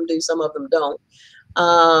some of them do, some of them don't.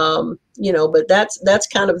 You know, but that's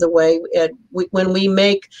kind of the way when we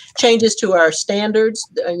make changes to our standards,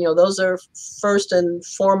 you know, those are first and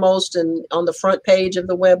foremost and on the front page of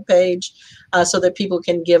the web page, so that people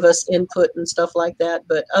can give us input and stuff like that.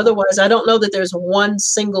 But otherwise, I don't know that there's one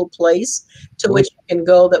single place to which you can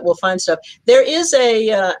go that will find stuff. There is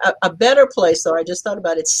a better place, though. I just thought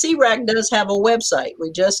about it. CRAC does have a website.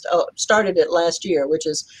 We just started it last year, which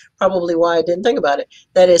is probably why I didn't think about it.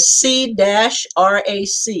 That is C-RAC,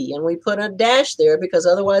 and we put a dash there because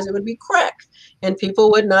otherwise it would be crack, and people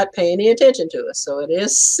would not pay any attention to us. So it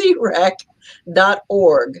is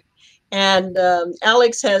CRAC.org. And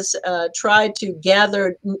Alex has tried to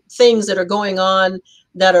gather things that are going on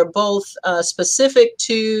that are both specific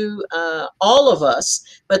to all of us,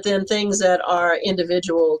 but then things that are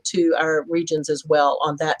individual to our regions as well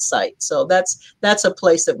on that site. So that's a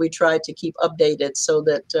place that we try to keep updated so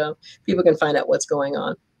that people can find out what's going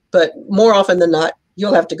on. But more often than not,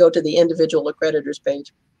 you'll have to go to the individual accreditors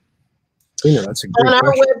page. You know, that's a great on our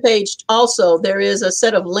question. webpage also, there is a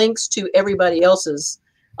set of links to everybody else's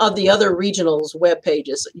of the other regionals web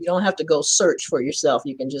pages. You don't have to go search for yourself.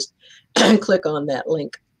 You can just click on that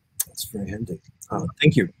link. That's very handy.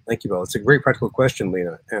 Thank you, Belle. It's a great practical question,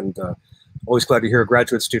 Lena. And Always glad to hear a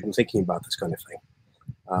graduate student thinking about this kind of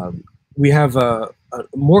thing. We have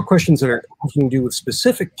more questions that are having to do with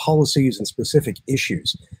specific policies and specific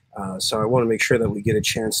issues. So I want to make sure that we get a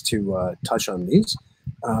chance to touch on these.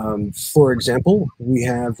 For example, we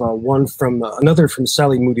have another from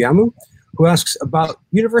Sally Mudiamu, who asks about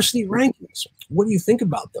university rankings. What do you think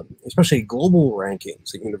about them, especially global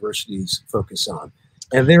rankings that universities focus on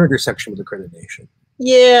and their intersection with accreditation?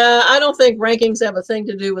 Yeah, I don't think rankings have a thing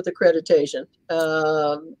to do with accreditation.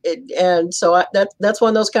 And so that's one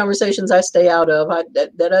of those conversations I stay out of.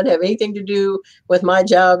 That doesn't have anything to do with my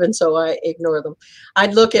job, and so I ignore them.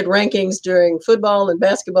 I'd look at rankings during football and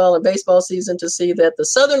basketball and baseball season to see that the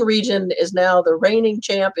Southern region is now the reigning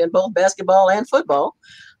champ in both basketball and football.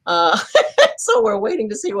 So we're waiting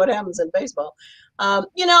to see what happens in baseball.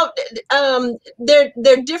 They're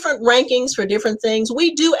different rankings for different things.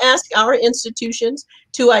 We do ask our institutions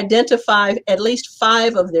to identify at least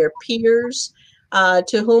 5 of their peers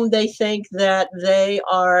to whom they think that they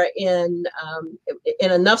are in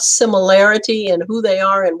enough similarity in who they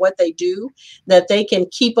are and what they do that they can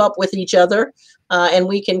keep up with each other. And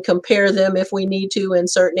we can compare them if we need to in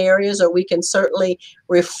certain areas, or we can certainly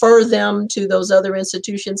refer them to those other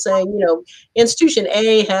institutions saying, institution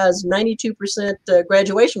A has 92%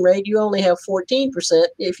 graduation rate, you only have 14%.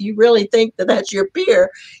 If you really think that that's your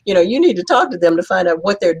peer, you need to talk to them to find out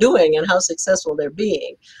what they're doing and how successful they're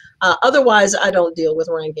being. Otherwise, I don't deal with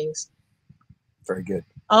rankings. Very good.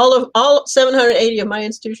 All 780 of my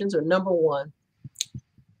institutions are number 1.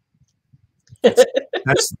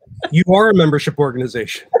 You are a membership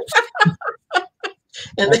organization.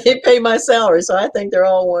 And they pay my salary, so I think they're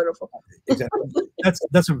all wonderful. Exactly.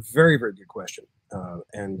 That's a very, very good question,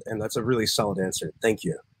 and that's a really solid answer. Thank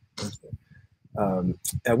you.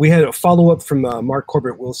 We had a follow-up from Mark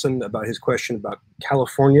Corbett Wilson about his question about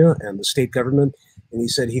California and the state government, and he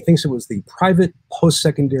said he thinks it was the Private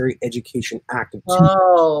Post-Secondary Education Act of 2000.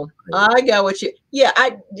 Oh, I got what you. Yeah,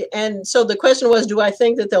 and so the question was, do I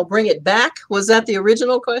think that they'll bring it back? Was that the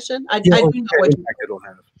original question? I do know what it'll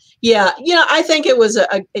have. Yeah, I think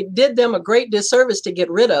it did them a great disservice to get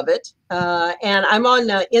rid of it. And I'm on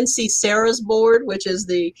NC Sarah's board, which is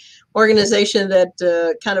the organization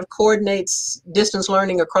that kind of coordinates distance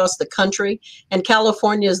learning across the country. And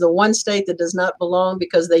California is the one state that does not belong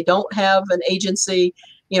because they don't have an agency,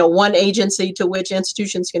 one agency to which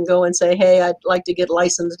institutions can go and say, hey, I'd like to get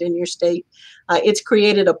licensed in your state. It's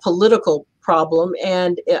created a political problem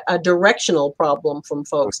and a directional problem from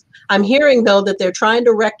folks. I'm hearing, though, that they're trying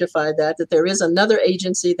to rectify that there is another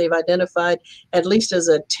agency they've identified, at least as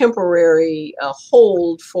a temporary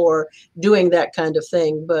hold for doing that kind of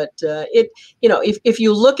thing. But if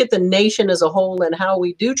you look at the nation as a whole and how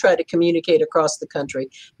we do try to communicate across the country,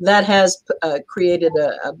 that has created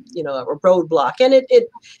a roadblock, and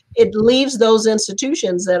it leaves those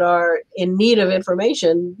institutions that are in need of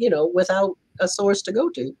information, without a source to go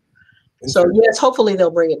to. So yes, hopefully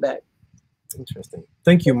they'll bring it back. Interesting.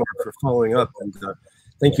 Thank you, Mark, for following up, and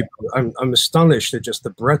thank you. I'm astonished at just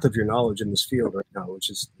the breadth of your knowledge in this field right now,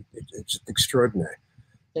 which is it's extraordinary.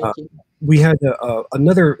 Thank you. We had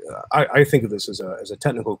another. I think of this as a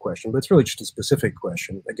technical question, but it's really just a specific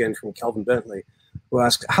question. Again, from Calvin Bentley, who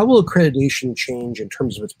asks, "How will accreditation change in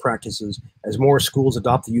terms of its practices as more schools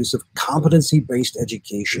adopt the use of competency-based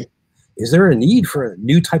education? Is there a need for a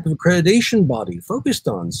new type of accreditation body focused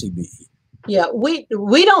on CBE?" Yeah, we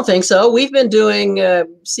don't think so. We've been doing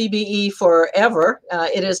CBE forever.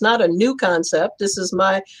 It is not a new concept. This is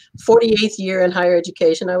my 48th year in higher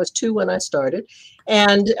education. I was 2 when I started.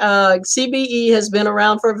 And CBE has been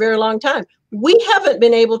around for a very long time. We haven't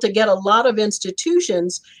been able to get a lot of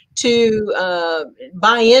institutions to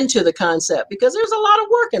buy into the concept because there's a lot of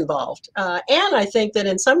work involved. And I think that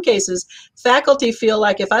in some cases, faculty feel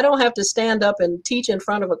like if I don't have to stand up and teach in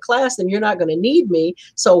front of a class, then you're not going to need me.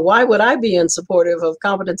 So why would I be in supportive of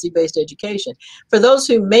competency-based education? For those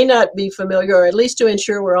who may not be familiar, or at least to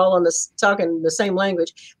ensure we're all talking the same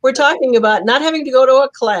language, we're talking about not having to go to a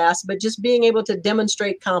class, but just being able to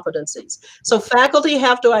demonstrate competencies. So faculty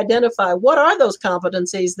have to identify what are those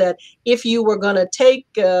competencies that if you were going to take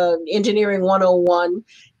Engineering 101,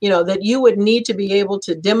 that you would need to be able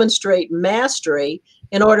to demonstrate mastery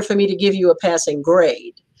in order for me to give you a passing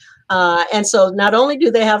grade. And so not only do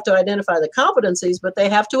they have to identify the competencies, but they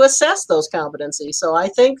have to assess those competencies. So I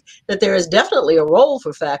think that there is definitely a role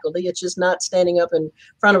for faculty. It's just not standing up in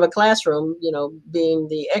front of a classroom, being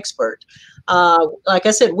the expert. Like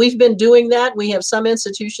I said, we've been doing that. We have some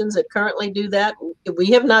institutions that currently do that. We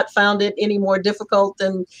have not found it any more difficult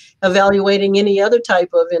than evaluating any other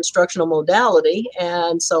type of instructional modality.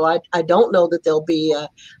 And so I don't know that there'll be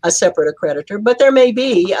a separate accreditor, but there may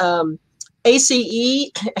be.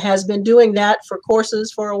 ACE has been doing that for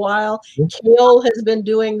courses for a while. CALE has been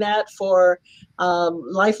doing that for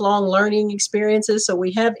lifelong learning experiences. So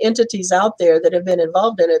we have entities out there that have been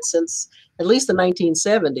involved in it since at least the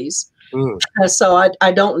 1970s. So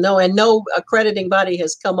I don't know, and no accrediting body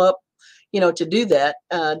has come up, to do that.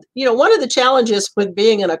 One of the challenges with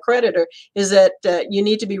being an accreditor is that you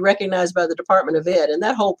need to be recognized by the Department of Ed, and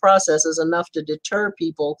that whole process is enough to deter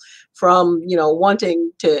people from,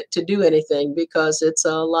 wanting to do anything, because it's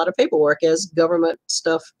a lot of paperwork, as government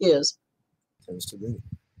stuff is. Tends to be.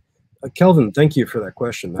 Kelvin, thank you for that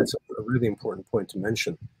question. That's a really important point to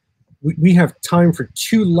mention. We have time for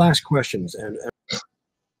two last questions, and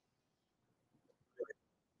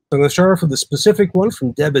I'm going to start off with a specific one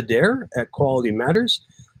from Deb Adair at Quality Matters.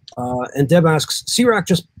 And Deb asks, CRAC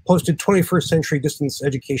just posted 21st century distance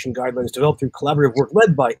education guidelines developed through collaborative work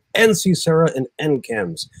led by NC-SARA and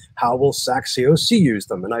NCAMS. How will SACSCOC use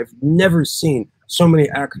them? And I've never seen so many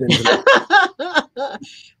acronyms.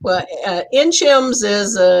 Well, NCHEMS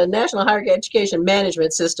is a National Higher Education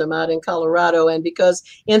Management System out in Colorado, and because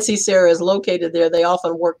NC-SARA is located there, they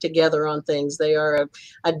often work together on things. They are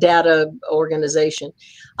a data organization.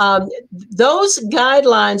 Those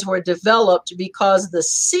guidelines were developed because the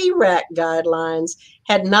CRAC guidelines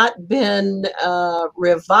had not been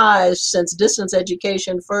revised since distance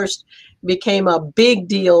education first became a big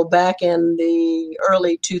deal back in the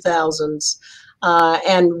early 2000s.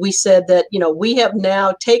 And we said that, we have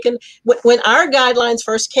now taken, when our guidelines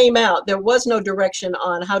first came out, there was no direction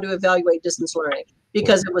on how to evaluate distance learning,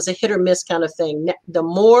 because it was a hit or miss kind of thing. The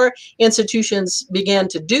more institutions began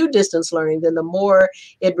to do distance learning, then the more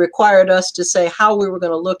it required us to say how we were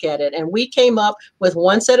going to look at it. And we came up with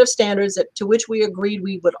one set of standards to which we agreed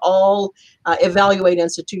we would all evaluate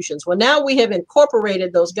institutions. Well, now we have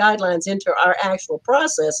incorporated those guidelines into our actual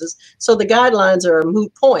processes. So the guidelines are a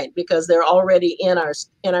moot point because they're already in our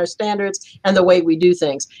standards and the way we do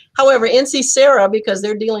things. However, NC-SARA, because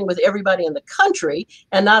they're dealing with everybody in the country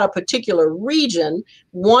and not a particular region,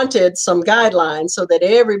 wanted some guidelines so that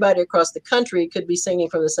everybody across the country could be singing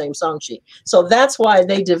from the same song sheet. So that's why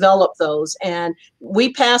they developed those, and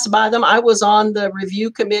we passed by them. I was on the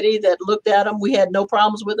review committee that looked at them. We had no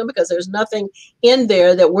problems with them because there's nothing in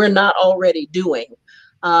there that we're not already doing.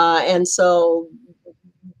 And so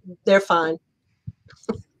they're fine.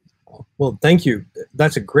 Well, thank you.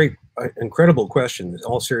 That's a great, incredible question. In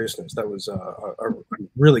all seriousness, that was, I'm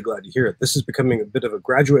really glad to hear it. This is becoming a bit of a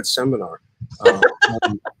graduate seminar on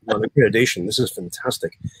accreditation. This is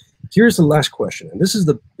fantastic. Here's the last question, and this is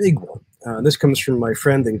the big one. This comes from my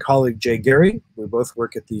friend and colleague, Jay Gary. We both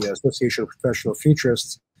work at the Association of Professional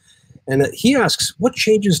Futurists. And he asks, what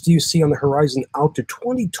changes do you see on the horizon out to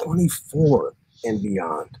 2024 and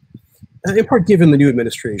beyond? In part, given the new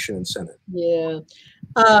administration and Senate. Yeah.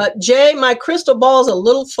 Jay, my crystal ball is a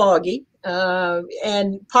little foggy.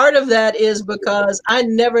 And part of that is because I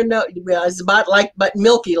never know, well, it's but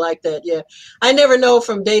milky like that. Yeah. I never know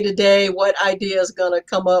from day to day what idea is going to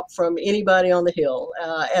come up from anybody on the Hill.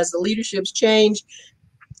 As the leaderships change,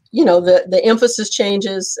 the emphasis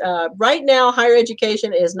changes. Right now, higher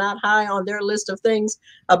education is not high on their list of things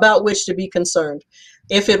about which to be concerned.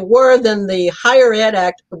 If it were, then the Higher Ed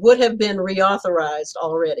Act would have been reauthorized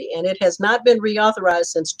already. And it has not been reauthorized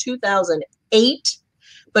since 2008,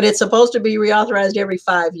 but it's supposed to be reauthorized every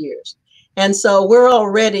 5 years. And so we're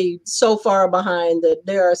already so far behind that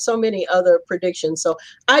there are so many other predictions. So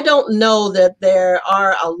I don't know that there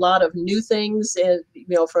are a lot of new things,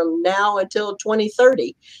 from now until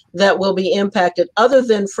 2030 that will be impacted, other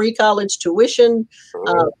than free college tuition,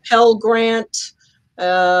 Pell Grant,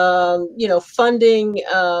 funding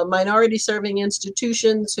minority serving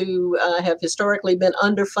institutions who have historically been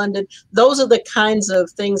underfunded. Those are the kinds of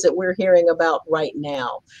things that we're hearing about right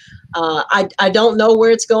now. I don't know where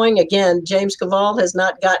it's going. Again, James Cavall has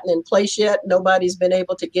not gotten in place yet. Nobody's been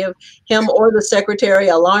able to give him or the secretary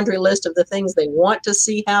a laundry list of the things they want to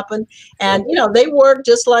see happen. And, they work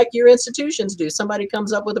just like your institutions do. Somebody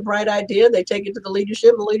comes up with a bright idea, they take it to the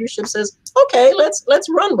leadership, and the leadership says, okay, let's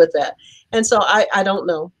run with that. And so I don't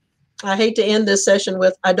know. I hate to end this session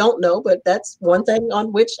with, I don't know, but that's one thing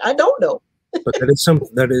on which I don't know. But that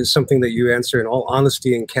is something that you answer in all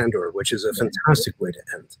honesty and candor, which is a fantastic way to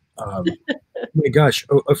end. My gosh,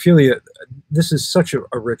 Ophelia, this is such a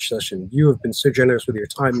rich session. You have been so generous with your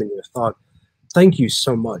time and your thought. Thank you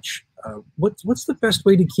so much. What's the best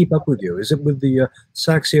way to keep up with you? Is it with the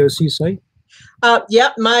SACSCOC site?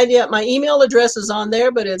 Yeah, my email address is on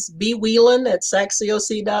there, but it's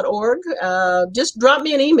bwheelan@sacscoc.org. Just drop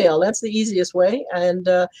me an email. That's the easiest way. And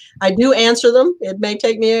I do answer them. It may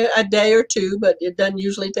take me a day or two, but it doesn't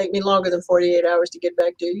usually take me longer than 48 hours to get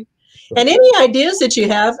back to you. And any ideas that you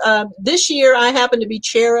have, this year I happen to be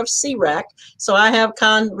chair of CRAC, so I have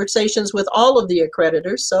conversations with all of the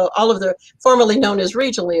accreditors, so all of the formerly known as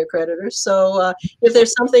regionally accreditors. So if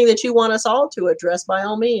there's something that you want us all to address, by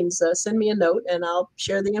all means, send me a note and I'll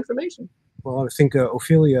share the information. Well, I think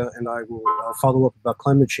Ophelia and I will follow up about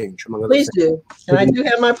climate change, among other Please things. do. And I do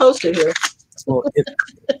have my poster here. Well,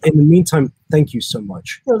 in the meantime, thank you so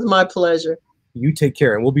much. It was my pleasure. You take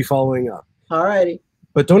care, and we'll be following up. All righty.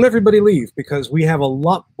 But don't everybody leave, because we have a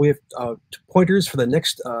lot. We have pointers for the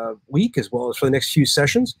next week, as well as for the next few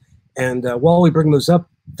sessions. And while we bring those up,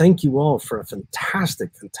 thank you all for a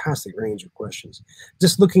fantastic range of questions.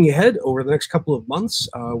 Just looking ahead over the next couple of months,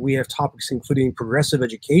 we have topics including progressive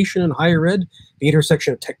education and higher ed, the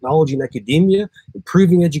intersection of technology and academia,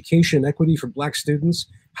 improving education and equity for Black students,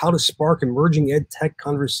 how to spark emerging ed tech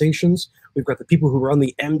conversations. We've got the people who run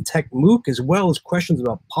the MTech MOOC, as well as questions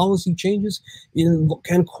about policy changes, and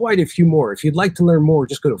quite a few more. If you'd like to learn more,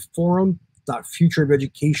 just go to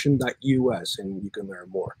forum.futureofeducation.us and you can learn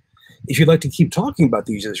more. If you'd like to keep talking about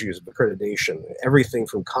these issues of accreditation, everything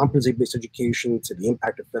from competency-based education to the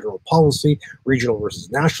impact of federal policy, regional versus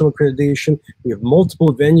national accreditation, we have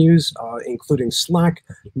multiple venues, including Slack,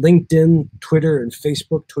 LinkedIn, Twitter, and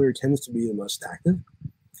Facebook. Twitter tends to be the most active.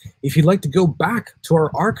 If you'd like to go back to our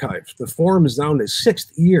archive, the forum is now in its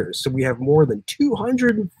 6th year, so we have more than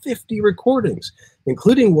 250 recordings,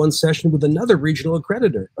 including one session with another regional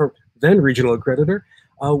accreditor, or then regional accreditor.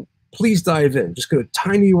 Please dive in. Just go to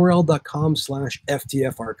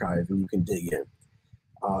tinyurl.com/FTF archive and you can dig in.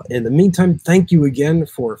 In the meantime, thank you again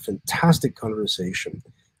for a fantastic conversation.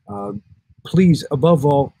 Please, above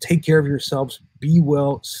all, take care of yourselves, be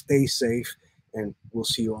well, stay safe, and we'll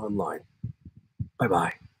see you online.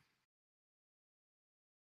 Bye-bye.